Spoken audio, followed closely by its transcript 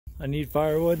I need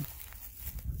firewood,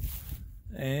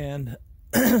 and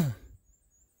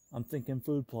I'm thinking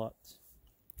food plots.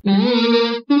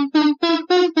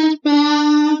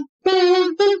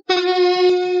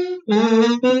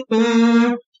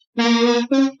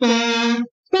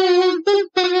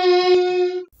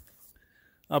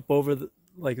 Up over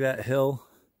like that hill,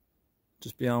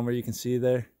 just beyond where you can see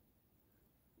there,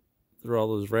 through all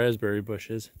those raspberry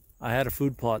bushes. I had a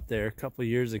food plot there a couple of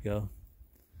years ago,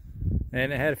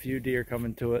 and it had a few deer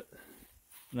coming to it.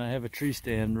 And I have a tree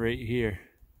stand right here.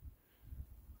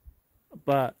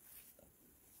 But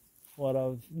what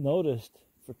I've noticed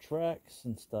for tracks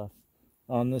and stuff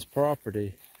on this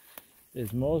property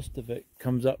is most of it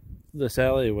comes up this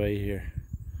alleyway here.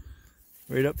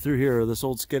 Right up through here, this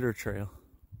old skidder trail.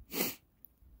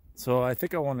 So I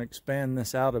think I want to expand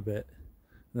this out a bit.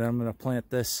 Then I'm going to plant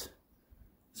this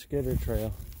skidder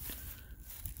trail.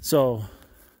 So,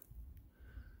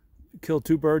 kill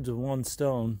two birds with one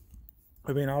stone.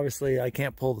 I mean, obviously I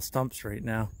can't pull the stumps right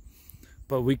now,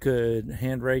 but we could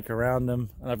hand rake around them.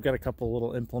 And I've got a couple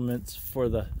little implements for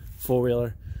the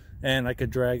four-wheeler, and I could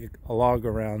drag a log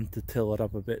around to till it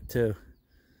up a bit too.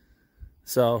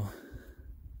 So,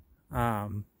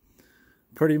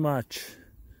 pretty much,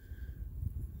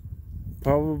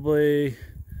 probably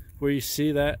where you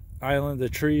see that island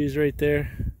of trees right there.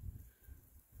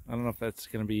 I don't know if that's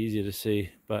going to be easy to see,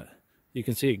 but you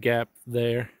can see a gap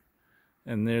there,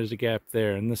 and there's a gap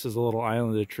there, and this is a little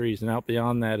island of trees, and out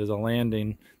beyond that is a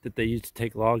landing that they used to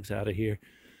take logs out of here.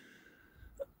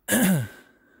 And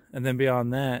then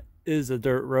beyond that is a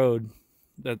dirt road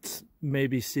that's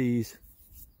maybe sees,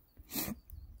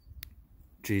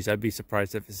 geez, I'd be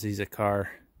surprised if it sees a car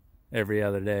every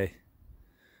other day.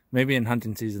 Maybe in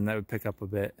hunting season that would pick up a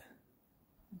bit,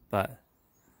 but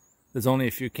there's only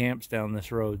a few camps down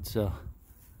this road, so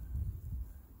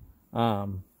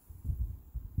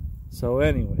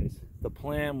anyways, the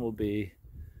plan will be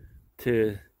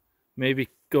to maybe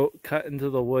go cut into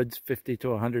the woods 50 to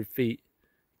 100 feet,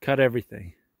 cut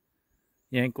everything,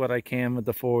 yank what I can with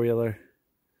the four-wheeler,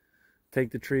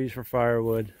 take the trees for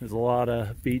firewood. There's a lot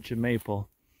of beech and maple,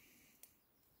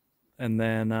 and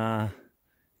then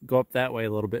go up that way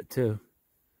a little bit too.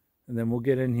 And then we'll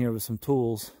get in here with some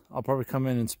tools. I'll probably come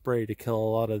in and spray to kill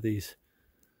a lot of these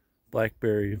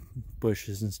blackberry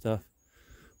bushes and stuff.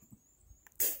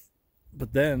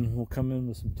 But then we'll come in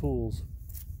with some tools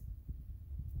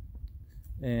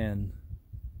and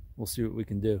we'll see what we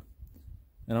can do.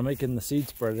 And I'm making the seed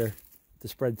spreader to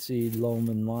spread seed, loam,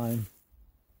 and lime.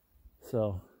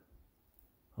 So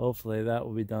hopefully that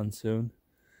will be done soon.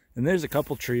 And there's a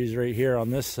couple trees right here on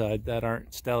this side that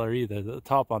aren't stellar either. The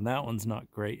top on that one's not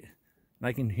great. And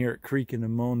I can hear it creaking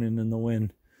and moaning in the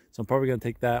wind. So I'm probably going to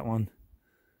take that one.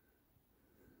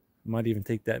 I might even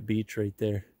take that beech right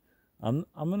there. I'm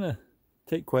going to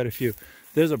take quite a few.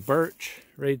 There's a birch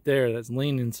right there that's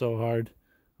leaning so hard.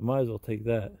 I might as well take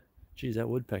that. Geez, that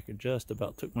woodpecker just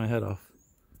about took my head off.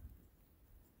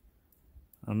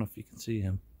 I don't know if you can see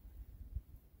him.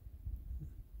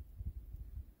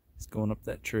 He's going up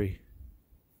that tree.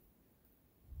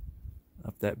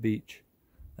 Up that beech.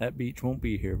 That beech won't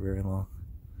be here very long.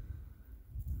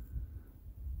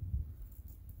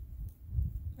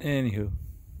 Anywho.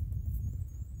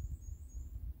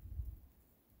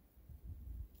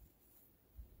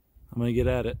 I'm gonna get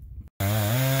at it.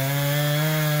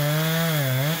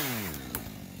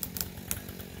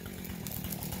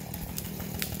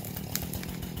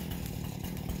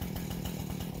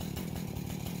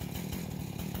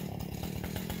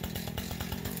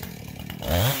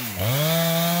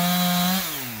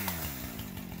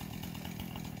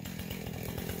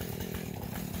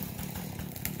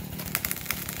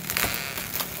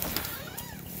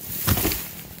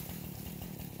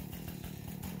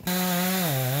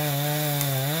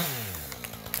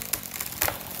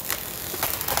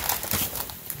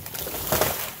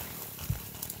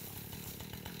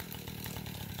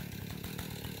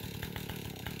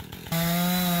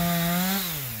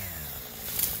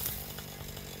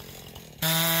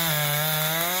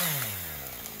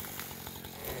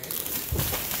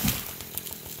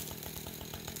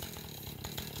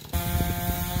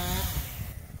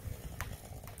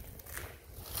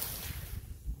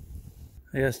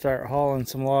 I gotta start hauling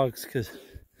some logs because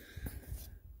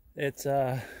it's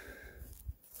gonna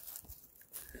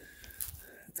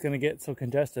get so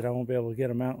congested I won't be able to get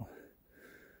them out.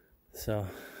 So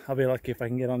I'll be lucky if I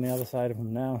can get on the other side of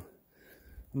them now.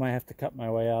 I might have to cut my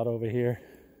way out over here.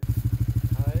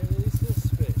 Highly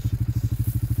suspicious.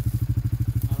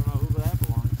 I don't know who that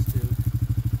belongs to.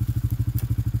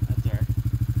 That's alright.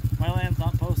 My land's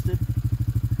not posted.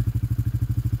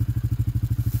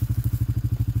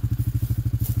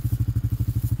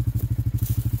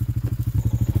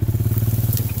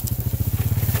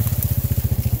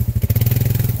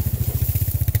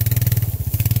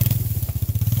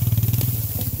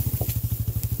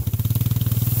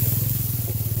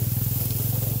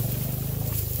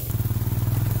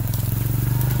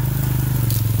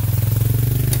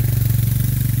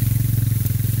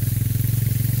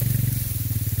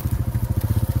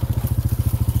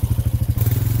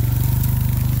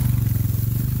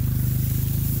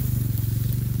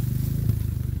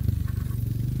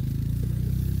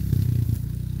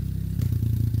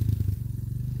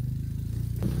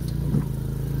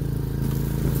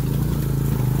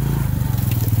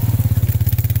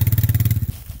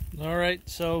 All right,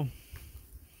 so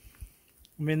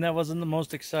I mean, that wasn't the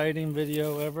most exciting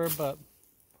video ever, but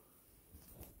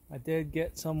I did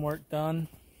get some work done.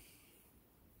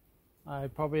 I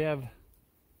probably have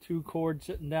 2 cords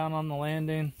sitting down on the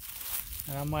landing,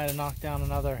 and I might have knocked down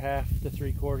another 1/2 to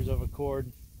 3/4 of a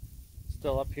cord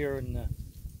still up here in the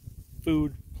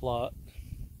food plot.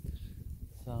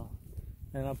 So,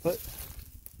 and I put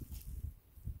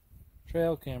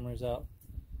trail cameras out.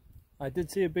 I did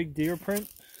see a big deer print,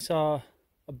 saw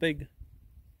a big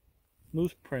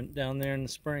moose print down there in the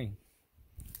spring.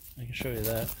 I can show you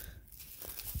that.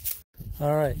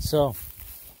 All right, so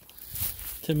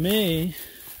to me,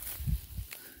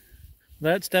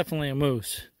 that's definitely a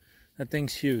moose. That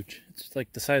thing's huge. It's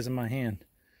like the size of my hand.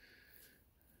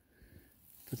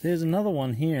 But there's another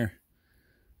one here.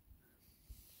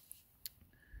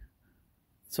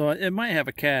 So it might have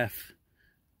a calf,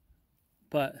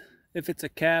 but if it's a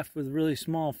calf with really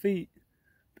small feet,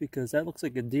 because that looks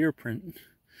like a deer print,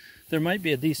 there might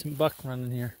be a decent buck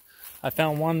running here. I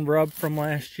found one rub from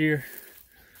last year.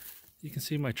 You can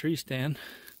see my tree stand.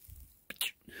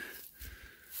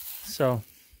 So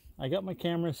I got my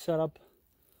camera set up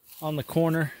on the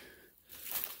corner,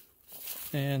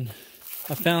 and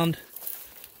I found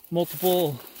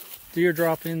multiple deer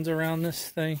drop-ins around this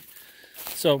thing.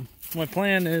 So my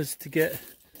plan is to get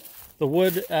the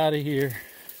wood out of here,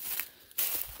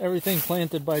 everything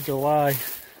planted by July.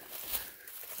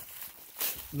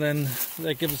 Then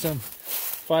that gives them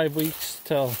 5 weeks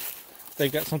till they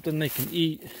got something they can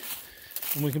eat,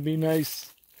 and we can be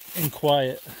nice and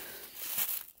quiet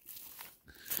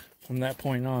from that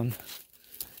point on.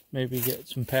 Maybe get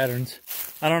some patterns.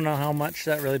 I don't know how much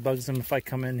that really bugs them if I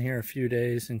come in here a few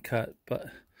days and cut, but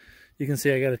you can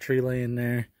see I got a tree laying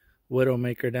there,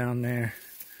 widowmaker down there.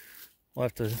 We'll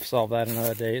have to solve that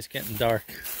another day. It's getting dark.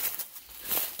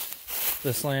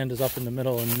 This land is up in the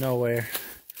middle of nowhere,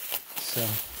 so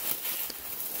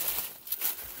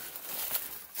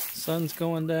sun's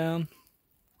going down.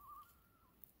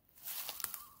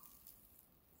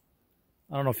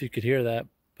 I don't know if you could hear that,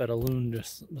 but a loon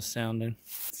just was sounding.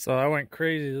 So I went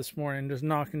crazy this morning just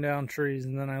knocking down trees,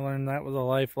 and then I learned that was a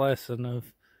life lesson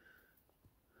of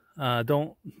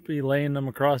don't be laying them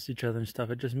across each other and stuff.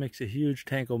 It just makes a huge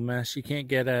tangled mess. You can't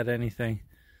get at anything.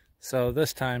 So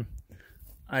this time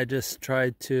I just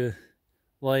tried to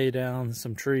lay down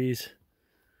some trees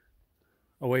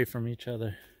away from each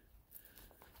other.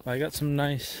 I got some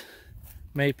nice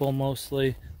maple mostly,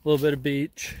 a little bit of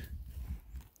beech,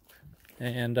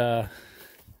 and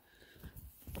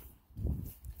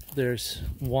there's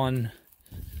one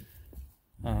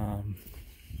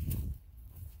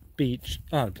beech.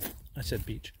 Oh, I said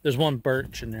beech. There's one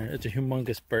birch in there. It's a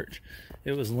humongous birch.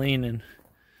 It was leaning.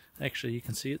 Actually, you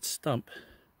can see its stump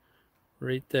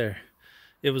right there.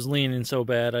 It was leaning so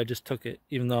bad, I just took it,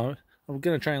 even though I'm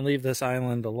going to try and leave this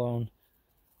island alone.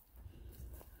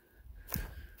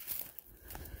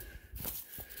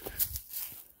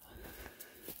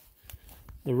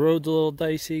 The road's a little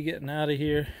dicey getting out of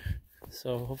here,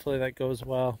 so hopefully that goes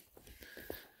well.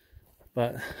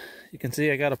 But you can see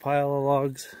I got a pile of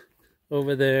logs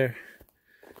over there.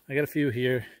 I got a few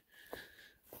here.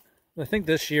 I think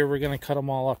this year we're going to cut them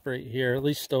all up right here, at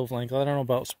least stove length. I don't know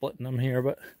about splitting them here,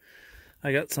 but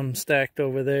I got some stacked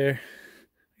over there.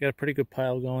 I got a pretty good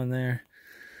pile going there.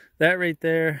 That right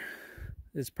there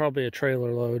is probably a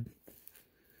trailer load.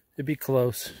 It'd be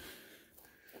close.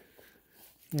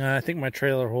 I think my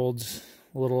trailer holds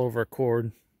a little over a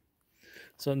cord.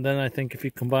 So then I think if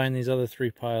you combine these other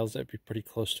 3 piles, that'd be pretty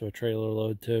close to a trailer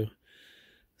load too.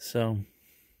 So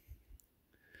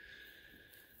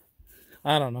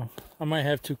I don't know. I might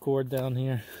have 2 cord down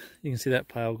here. You can see that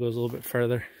pile goes a little bit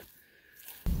further.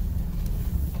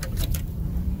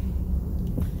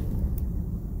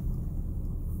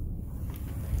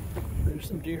 There's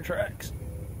some deer tracks.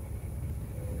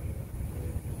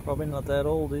 Probably not that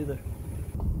old either.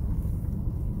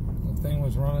 The thing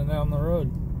was running down the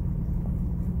road.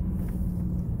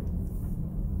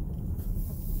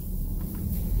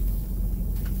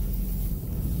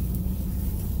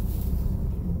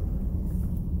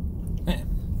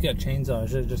 Got a chainsaw, I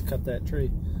should have just cut that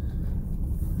tree.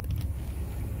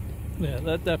 Yeah,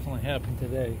 that definitely happened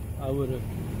today. I would have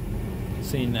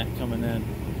seen that coming in.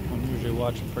 I'm usually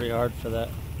watching pretty hard for that.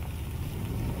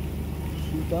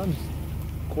 She's done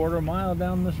a 1/4 mile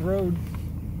down this road.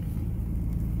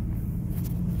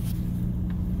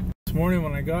 This morning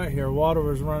when I got here, water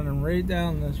was running right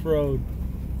down this road,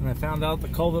 and I found out the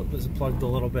culvert was plugged a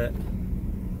little bit.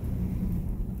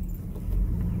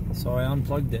 So I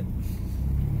unplugged it.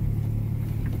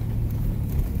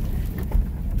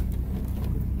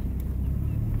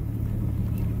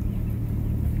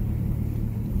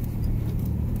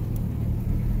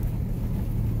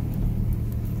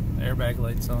 airbag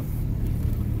lights on.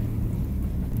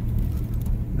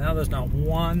 Now there's not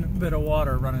one bit of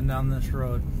water running down this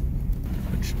road,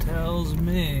 which tells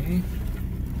me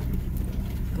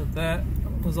that that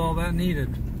was all that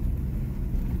needed.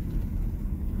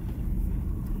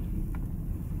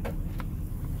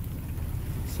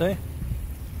 See?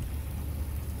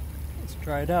 Let's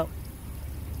try it out.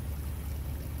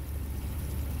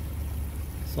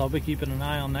 So I'll be keeping an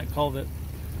eye on that culvert,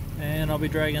 and I'll be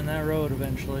dragging that road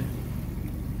eventually.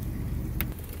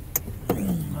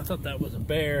 I thought that was a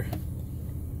bear.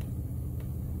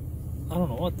 I don't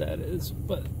know what that is,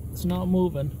 but it's not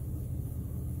moving.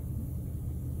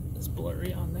 It's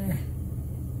blurry on there.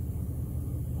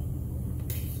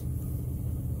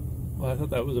 Well, I thought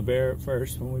that was a bear at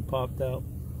first when we popped out.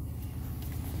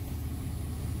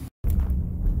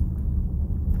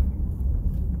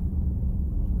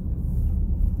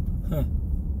 Huh.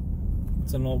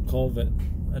 It's an old culvert.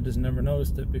 I just never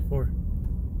noticed it before.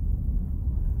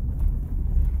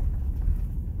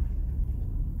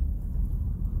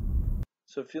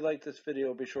 So if you like this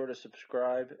video, be sure to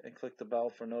subscribe and click the bell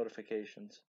for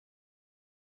notifications.